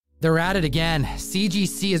They're at it again.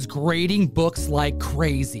 CGC is grading books like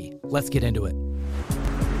crazy. Let's get into it.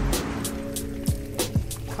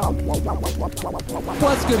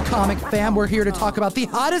 What's good, comic fam? We're here to talk about the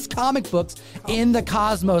hottest comic books in the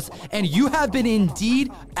cosmos, and you have been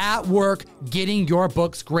indeed at work getting your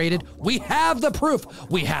books graded. We have the proof.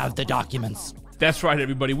 We have the documents. That's right,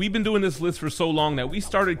 everybody. We've been doing this list for so long that we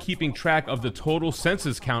started keeping track of the total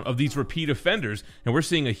census count of these repeat offenders, and we're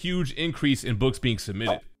seeing a huge increase in books being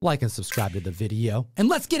submitted. Like and subscribe to the video. And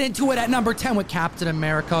let's get into it at number 10 with Captain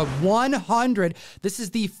America 100. This is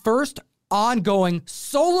the first ongoing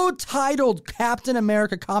solo-titled Captain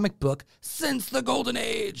America comic book since the Golden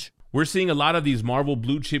Age. We're seeing a lot of these Marvel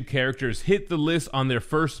blue chip characters hit the list on their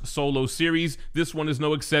first solo series. This one is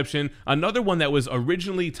no exception. Another one that was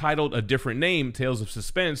originally titled a different name, Tales of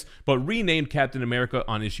Suspense, but renamed Captain America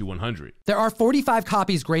on issue 100. There are 45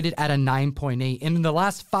 copies graded at a 9.8, and in the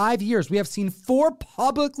last 5 years, we have seen 4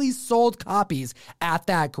 publicly sold copies at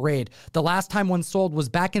that grade. The last time one sold was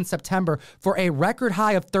back in September for a record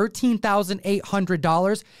high of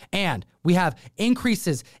 $13,800, and we have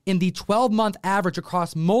increases in the 12-month average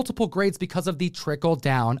across multiple grades because of the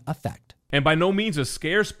trickle-down effect. And by no means a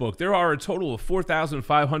scarce book. There are a total of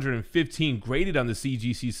 4,515 graded on the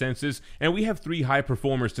CGC census, and we have 3 high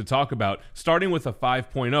performers to talk about, starting with a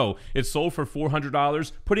 5.0. It sold for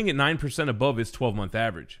 $400, putting it 9% above its 12-month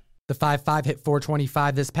average. The 5.5 hit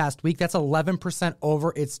 $425 this past week. That's 11%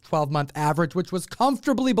 over its 12-month average, which was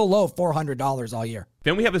comfortably below $400 all year.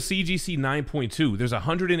 Then we have a CGC 9.2. There's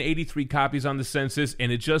 183 copies on the census,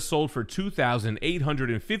 and it just sold for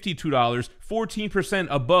 $2,852, 14%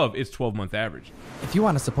 above its 12-month average. If you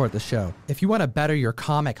want to support the show, if you want to better your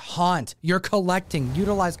comic hunt, your collecting,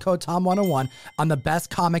 utilize code TOM101 on the best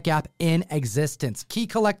comic app in existence. Key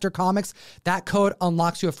Collector Comics, that code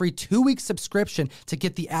unlocks you a free 2-week subscription to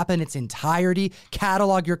get the app in its entirety,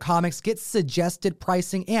 catalog your comics, get suggested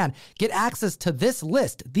pricing, and get access to this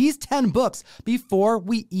list, these 10 books, before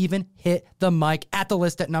we even hit the mic. At the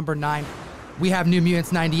list at number 9, we have New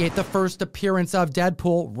Mutants 98, the first appearance of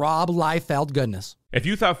Deadpool, Rob Liefeld goodness. If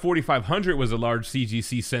you thought 4,500 was a large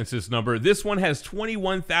CGC census number, this one has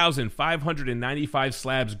 21,595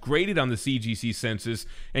 slabs graded on the CGC census,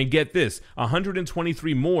 and get this,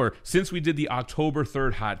 123 more since we did the October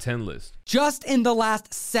 3rd Hot 10 list. Just in the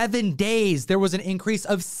last 7 days, there was an increase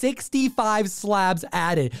of 65 slabs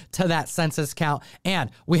added to that census count, and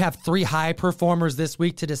we have 3 high performers this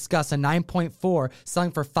week to discuss. A 9.4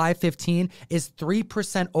 selling for $515 is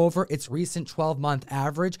 3% over its recent 12-month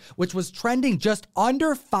average, which was trending just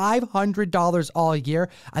under $500 all year.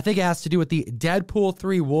 I think it has to do with the Deadpool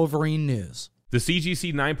 3 Wolverine news. The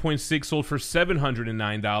CGC 9.6 sold for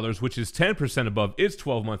 $709, which is 10% above its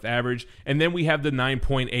 12-month average. And then we have the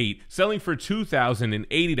 9.8 selling for $2,080,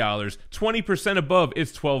 20% above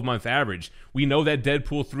its 12-month average. We know that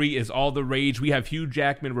Deadpool 3 is all the rage. We have Hugh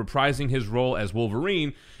Jackman reprising his role as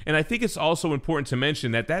Wolverine. And I think it's also important to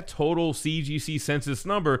mention that that total CGC census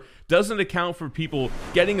number doesn't account for people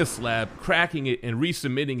getting a slab, cracking it, and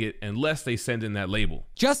resubmitting it unless they send in that label.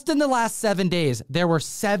 Just in the last 7 days, there were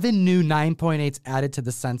 7 new 9.8s added to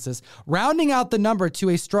the census, rounding out the number to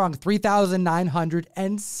a strong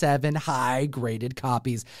 3,907 high-graded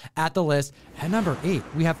copies. At the list, at number 8,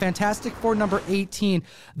 we have Fantastic Four number 18,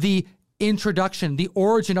 the introduction, the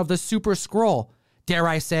origin of the Super Skrull. Dare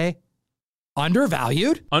I say,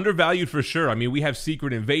 undervalued? Undervalued for sure. I mean, we have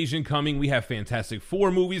Secret Invasion coming. We have Fantastic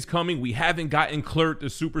Four movies coming. We haven't gotten Kl'rt,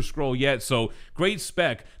 the Super Skrull, yet. So great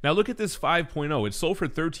spec. Now look at this 5.0. It sold for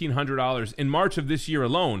 $1,300 in March of this year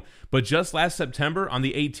alone. But just last September, on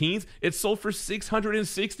the 18th, it sold for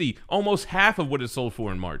 $660, almost half of what it sold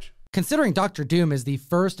for in March. Considering Dr. Doom is the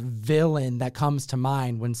first villain that comes to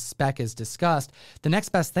mind when spec is discussed, the next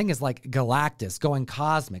best thing is like Galactus, going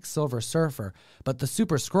cosmic, Silver Surfer. But the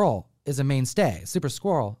Super Skrull is a mainstay. Super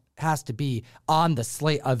Skrull has to be on the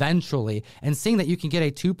slate eventually, and seeing that you can get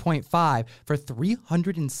a 2.5 for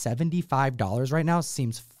 $375 right now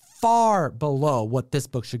seems far below what this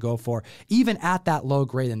book should go for, even at that low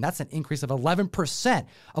grade, and that's an increase of 11%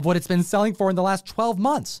 of what it's been selling for in the last 12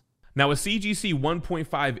 months. Now, a CGC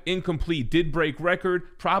 1.5 incomplete did break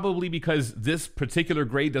record, probably because this particular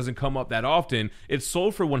grade doesn't come up that often. It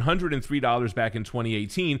sold for $103 back in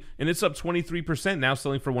 2018, and it's up 23%, now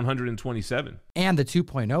selling for $127. And the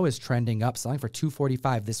 2.0 is trending up, selling for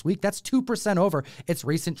 $245 this week. That's 2% over its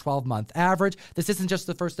recent 12-month average. This isn't just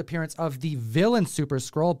the first appearance of the villain Super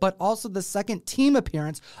Skrull, but also the second team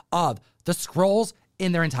appearance of the Skrulls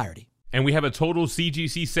in their entirety. And we have a total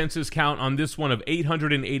CGC census count on this one of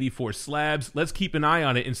 884 slabs. Let's keep an eye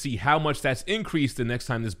on it and see how much that's increased the next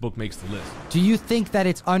time this book makes the list. Do you think that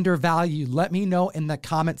it's undervalued? Let me know in the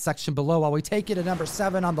comment section below while we take you to number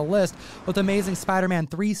 7 on the list with Amazing Spider-Man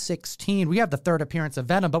 316. We have the third appearance of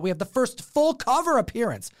Venom, but we have the first full cover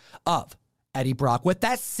appearance of Eddie Brock with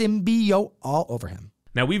that symbiote all over him.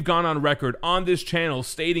 Now, we've gone on record on this channel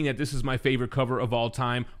stating that this is my favorite cover of all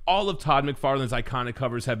time. All of Todd McFarlane's iconic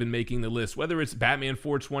covers have been making the list, whether it's Batman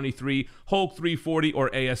 423, Hulk 340, or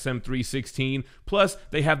ASM 316. Plus,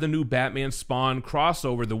 they have the new Batman Spawn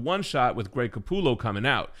crossover, the one-shot with Greg Capullo coming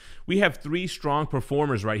out. We have 3 strong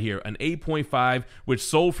performers right here, an 8.5, which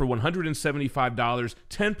sold for $175,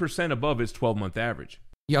 10% above its 12-month average.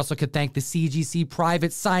 You also could thank the CGC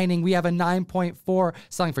private signing. We have a 9.4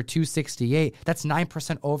 selling for $268. That's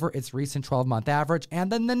 9% over its recent 12-month average. And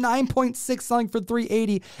then the 9.6 selling for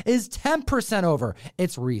 $380 is 10% over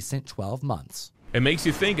its recent 12 months. It makes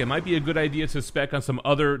you think it might be a good idea to spec on some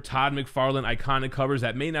other Todd McFarlane iconic covers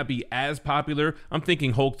that may not be as popular. I'm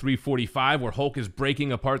thinking Hulk 345, where Hulk is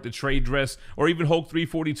breaking apart the trade dress, or even Hulk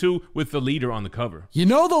 342 with the leader on the cover. You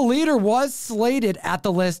know, the leader was slated at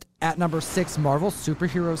the list at number 6, Marvel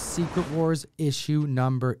Superheroes Secret Wars issue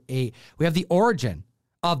number 8. We have the origin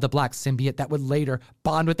of the Black Symbiote that would later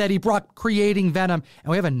bond with Eddie Brock, creating Venom.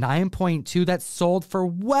 And we have a 9.2 that sold for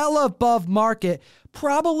well above market,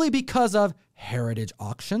 probably because of Heritage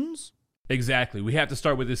Auctions. Exactly. We have to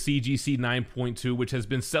start with the CGC 9.2, which has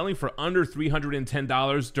been selling for under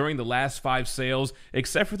 $310 during the last 5 sales,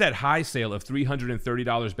 except for that high sale of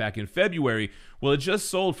 $330 back in February. Well, it just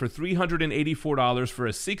sold for $384 for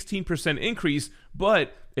a 16% increase,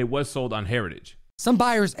 but it was sold on Heritage. Some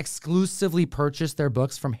buyers exclusively purchase their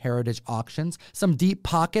books from Heritage Auctions. Some deep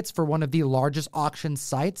pockets for one of the largest auction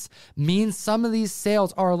sites means some of these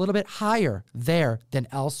sales are a little bit higher there than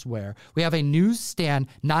elsewhere. We have a newsstand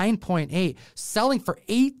 9.8 selling for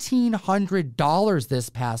 $1,800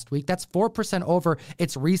 this past week. That's 4% over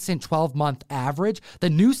its recent 12-month average.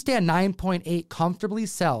 The newsstand 9.8 comfortably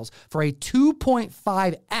sells for a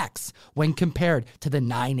 2.5x when compared to the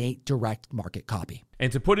 9.8 direct market copy.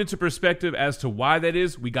 And to put into perspective as to why that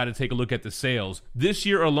is, we got to take a look at the sales. This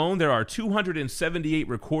year alone, there are 278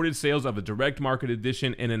 recorded sales of a direct market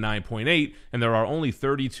edition in a 9.8, and there are only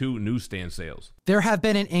 32 newsstand sales. There have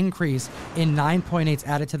been an increase in 9.8s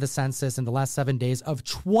added to the census in the last 7 days of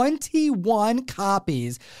 21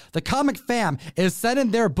 copies. The Comic Fam is sending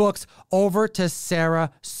their books over to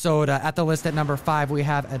Sarasota. At the list at number 5, we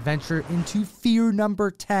have Adventure into Fear number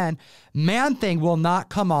 10. Man-Thing will not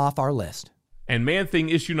come off our list. And Man-Thing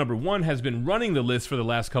issue number 1 has been running the list for the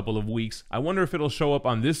last couple of weeks. I wonder if it'll show up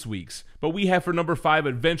on this week's. But we have for number 5,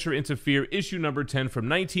 Adventure into Fear, issue number 10 from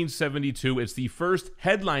 1972. It's the first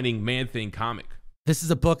headlining Man-Thing comic. This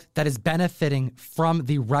is a book that is benefiting from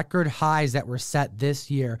the record highs that were set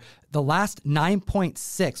this year. The last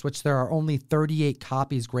 9.6, which there are only 38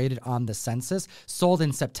 copies graded on the census, sold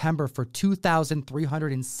in September for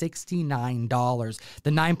 $2,369.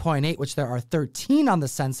 The 9.8, which there are 13 on the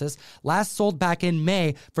census, last sold back in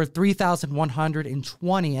May for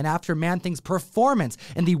 $3,120. And after Man-Thing's performance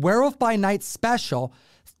in the Werewolf by Night special,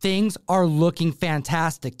 things are looking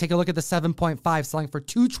fantastic. Take a look at the 7.5 selling for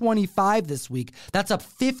 $225 this week. That's up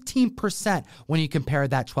 15% when you compare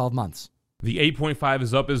that 12 months. The 8.5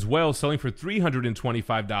 is up as well, selling for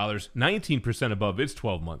 $325, 19% above its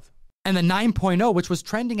 12-month. And the 9.0, which was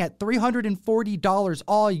trending at $340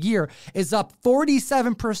 all year, is up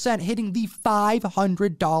 47%, hitting the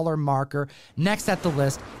 $500 marker. Next at the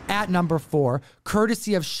list, at number 4,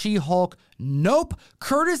 courtesy of She-Hulk, nope,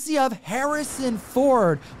 courtesy of Harrison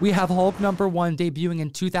Ford, we have Hulk number 1 debuting in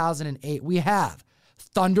 2008. We have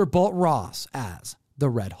Thunderbolt Ross as the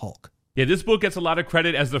Red Hulk. Yeah, this book gets a lot of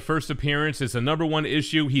credit as the first appearance. It's a number 1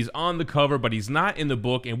 issue. He's on the cover, but he's not in the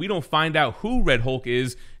book, and we don't find out who Red Hulk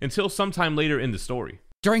is until sometime later in the story.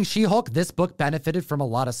 During She-Hulk, this book benefited from a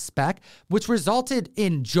lot of spec, which resulted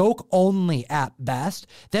in joke only at best.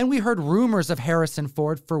 Then we heard rumors of Harrison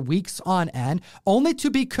Ford for weeks on end, only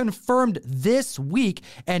to be confirmed this week.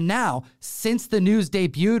 And now, since the news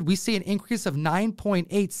debuted, we see an increase of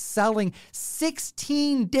 9.8 selling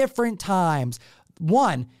 16 different times.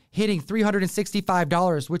 One hitting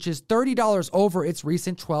 $365, which is $30 over its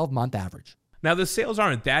recent 12-month average. Now, the sales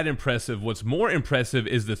aren't that impressive. What's more impressive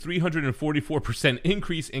is the 344%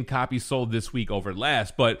 increase in copies sold this week over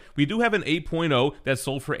last. But we do have an 8.0 that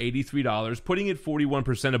sold for $83, putting it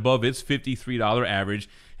 41% above its $53 average.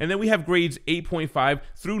 And then we have grades 8.5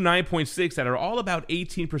 through 9.6 that are all about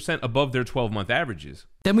 18% above their 12-month averages.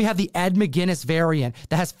 Then we have the Ed McGuinness variant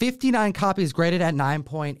that has 59 copies graded at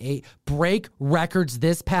 9.8. Break records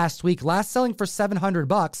this past week, last selling for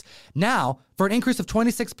 $700. Now, for an increase of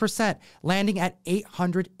 26%, landing at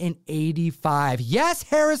 $885. Yes,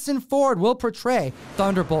 Harrison Ford will portray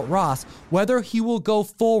Thunderbolt Ross. Whether he will go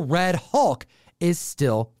full Red Hulk is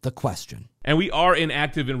still the question. And we are in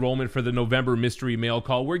active enrollment for the November mystery mail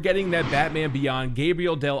call. We're getting that Batman Beyond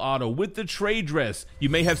Gabriel Del Auto with the trade dress. You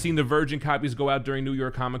may have seen the Virgin copies go out during New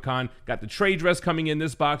York Comic Con. Got the trade dress coming in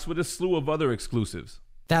this box with a slew of other exclusives.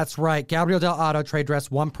 That's right. Gabriel Del Auto trade dress,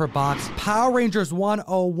 1 per box. Power Rangers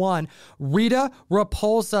 101. Rita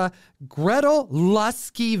Repulsa Gretel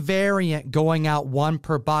Lusky variant going out 1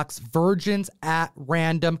 per box. Virgins at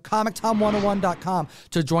random. ComicTom101.com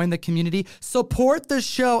to join the community. Support the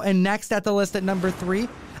show. And next at the list at number 3,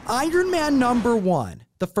 Iron Man #1.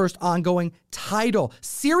 The first ongoing title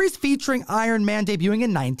series featuring Iron Man debuting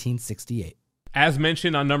in 1968. As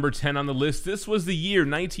mentioned on number 10 on the list, this was the year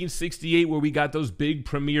 1968 where we got those big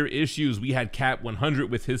premiere issues. We had Cap 100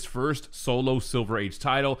 with his first solo Silver Age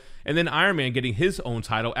title, and then Iron Man getting his own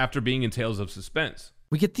title after being in Tales of Suspense.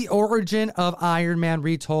 We get the origin of Iron Man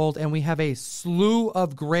retold, and we have a slew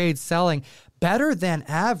of grades selling better than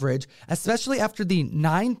average, especially after the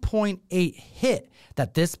 9.8 hit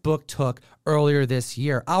that this book took earlier this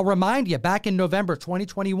year. I'll remind you, back in November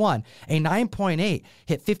 2021, a 9.8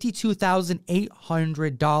 hit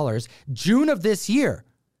 $52,800. June of this year,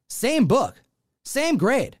 same book, same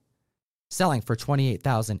grade, selling for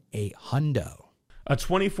 $28,800. A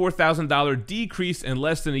 $24,000 decrease in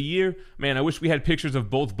less than a year. Man, I wish we had pictures of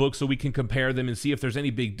both books so we can compare them and see if there's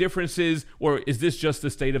any big differences, or is this just the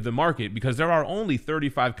state of the market? Because there are only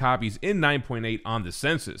 35 copies in 9.8 on the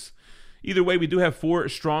census. Either way, we do have 4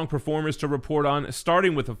 strong performers to report on,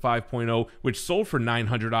 starting with a 5.0, which sold for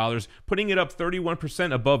 $900, putting it up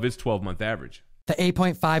 31% above its 12-month average. The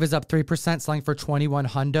 8.5 is up 3%, selling for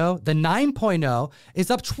 $2,100. The 9.0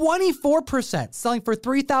 is up 24%, selling for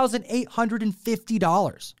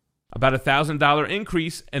 $3,850. About a $1,000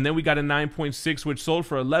 increase, and then we got a 9.6, which sold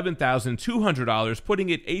for $11,200, putting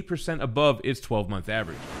it 8% above its 12-month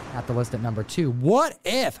average. At the list at number 2, What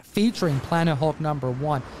If, featuring Planet Hulk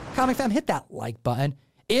 #1. Comic fam, hit that like button.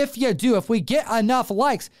 If you do, if we get enough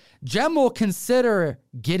likes, Jem will consider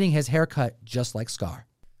getting his haircut just like Scar.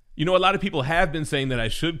 You know, a lot of people have been saying that I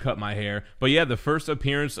should cut my hair, but yeah, the first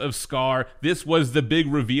appearance of Scar, this was the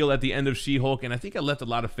big reveal at the end of She-Hulk, and I think I left a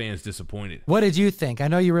lot of fans disappointed. What did you think? I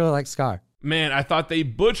know you really like Scar. Man, I thought they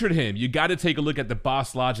butchered him. You got to take a look at the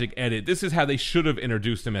Boss Logic edit. This is how they should have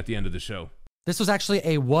introduced him at the end of the show. This was actually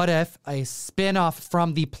a What If, a spin-off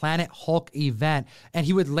from the Planet Hulk event, and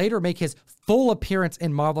he would later make his full appearance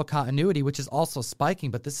in Marvel continuity, which is also spiking,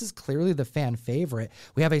 but this is clearly the fan favorite.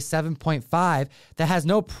 We have a 7.5 that has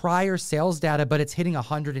no prior sales data, but it's hitting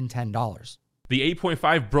 $110. The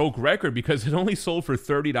 8.5 broke record because it only sold for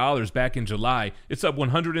 $30 back in July. It's up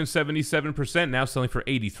 177%, now selling for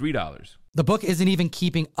 $83. The book isn't even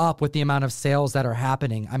keeping up with the amount of sales that are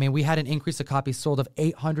happening. I mean, we had an increase of copies sold of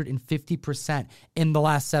 850% in the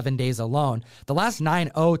last 7 days alone. The last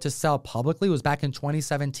 9.0 to sell publicly was back in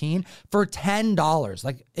 2017 for $10.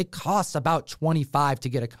 Like, it costs about $25 to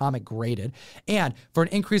get a comic graded. And for an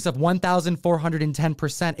increase of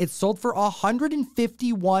 1,410%, it sold for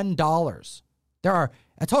 $151. There are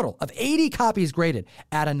a total of 80 copies graded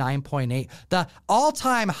at a 9.8. The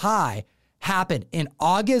all-time high happened in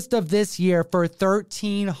August of this year for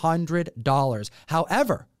 $1,300.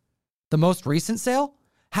 However, the most recent sale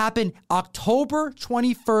happened October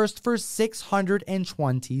 21st for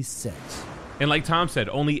 $626. And like Tom said,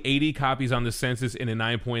 only 80 copies on the census in a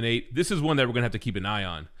 9.8. This is one that we're going to have to keep an eye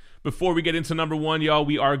on. Before we get into number 1, y'all,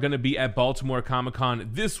 we are going to be at Baltimore Comic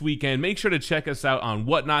Con this weekend. Make sure to check us out on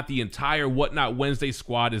Whatnot. The entire Whatnot Wednesday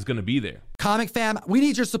squad is going to be there. Comic fam, we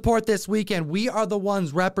need your support this weekend. We are the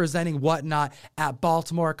ones representing Whatnot at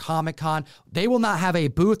Baltimore Comic Con. They will not have a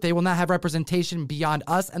booth. They will not have representation beyond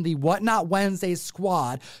us and the Whatnot Wednesday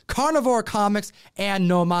squad, Carnivore Comics, and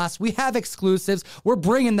Nomos. We have exclusives. We're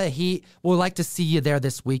bringing the heat. We'd like to see you there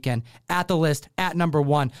this weekend. At the list, at number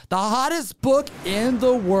 1, the hottest book in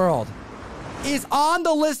the world is on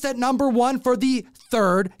the list at number 1 for the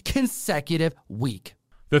 3rd consecutive week.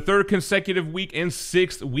 The third consecutive week and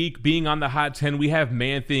sixth week being on the Hot 10, we have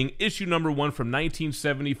Man-Thing, issue number 1 from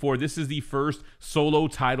 1974. This is the first solo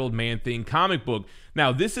titled Man-Thing comic book.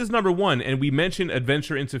 Now, this is number 1, and we mentioned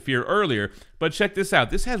Adventure into Fear earlier, but check this out.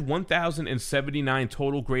 This has 1,079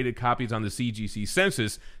 total graded copies on the CGC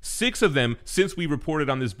census. 6 of them, since we reported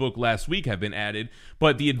on this book last week, have been added,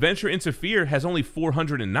 but the Adventure into Fear has only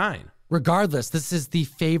 409. Regardless, this is the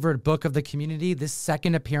favorite book of the community, this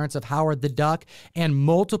second appearance of Howard the Duck, and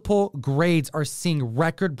multiple grades are seeing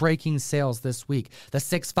record-breaking sales this week. The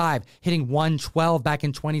 6.5 hitting 112 back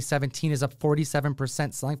in 2017 is up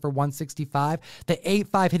 47%, selling for 165. The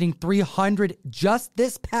 8.5 hitting 300 just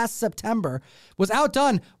this past September was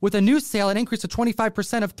outdone with a new sale, an increase of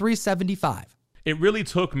 25% of 375. It really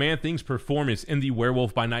took Man-Thing's performance in the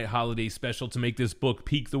Werewolf by Night holiday special to make this book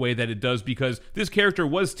peak the way that it does, because this character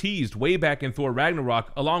was teased way back in Thor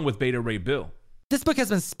Ragnarok along with Beta Ray Bill. This book has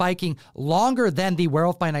been spiking longer than the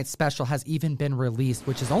Werewolf by Night special has even been released,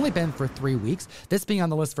 which has only been for 3 weeks. This being on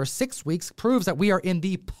the list for 6 weeks proves that we are in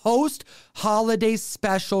the post-holiday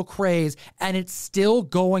special craze, and it's still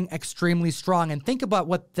going extremely strong. And think about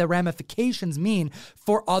what the ramifications mean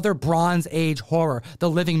for other Bronze Age horror. The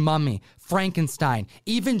Living Mummy, Frankenstein,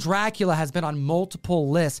 even Dracula has been on multiple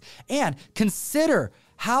lists. And consider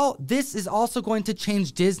how this is also going to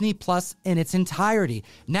change Disney Plus in its entirety.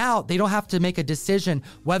 Now, they don't have to make a decision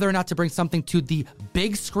whether or not to bring something to the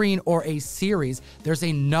big screen or a series. There's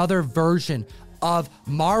another version of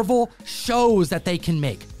Marvel shows that they can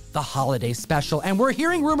make, the holiday special. And we're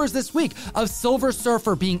hearing rumors this week of Silver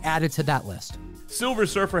Surfer being added to that list. Silver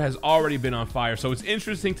Surfer has already been on fire, so it's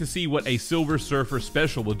interesting to see what a Silver Surfer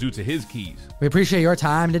special will do to his keys. We appreciate your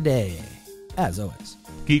time today, as always.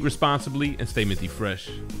 Geek responsibly and stay minty fresh.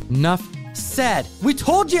 Enough said. We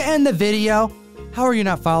told you in the video. How are you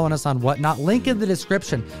not following us on Whatnot? Link in the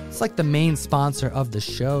description. It's like the main sponsor of the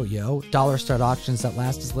show, yo. Dollar start auctions that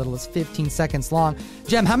last as little as 15 seconds long.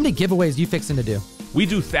 Jem, how many giveaways you fixing to do? We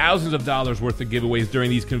do thousands of dollars worth of giveaways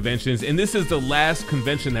during these conventions, and this is the last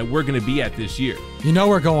convention that we're going to be at this year. You know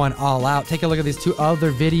we're going all out. Take a look at these 2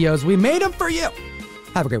 other videos. We made them for you.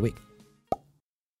 Have a great week.